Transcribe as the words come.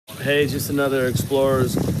Hey, just another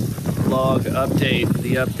Explorer's log update.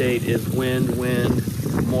 The update is wind,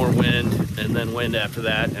 more wind, and then wind after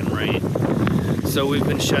that, and rain. So we've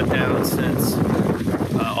been shut down since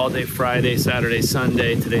all day Friday, Saturday,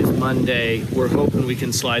 Sunday. Today's Monday. We're hoping we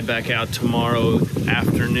can slide back out tomorrow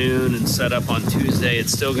afternoon and set up on Tuesday.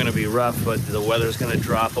 It's still going to be rough, but the weather's going to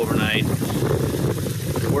drop overnight.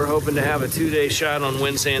 We're hoping to have a 2-day shot on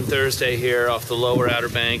Wednesday and Thursday here off the lower Outer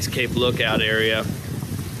Banks, Cape Lookout area.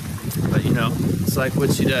 But you know, it's like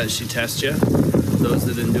what she does. She tests you. Those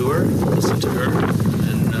that endure, listen to her,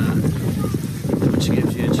 and when she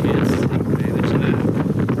gives you a chance, take advantage of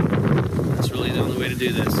that. That's really the only way to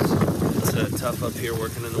do this. It's tough up here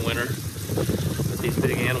working in the winter, but these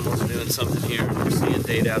big animals are doing something here, and we're seeing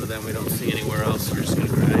data out of them we don't see anywhere else. We're just going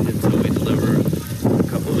to grind until we deliver a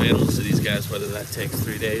couple of animals to these guys, whether that takes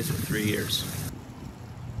 3 days or 3 years.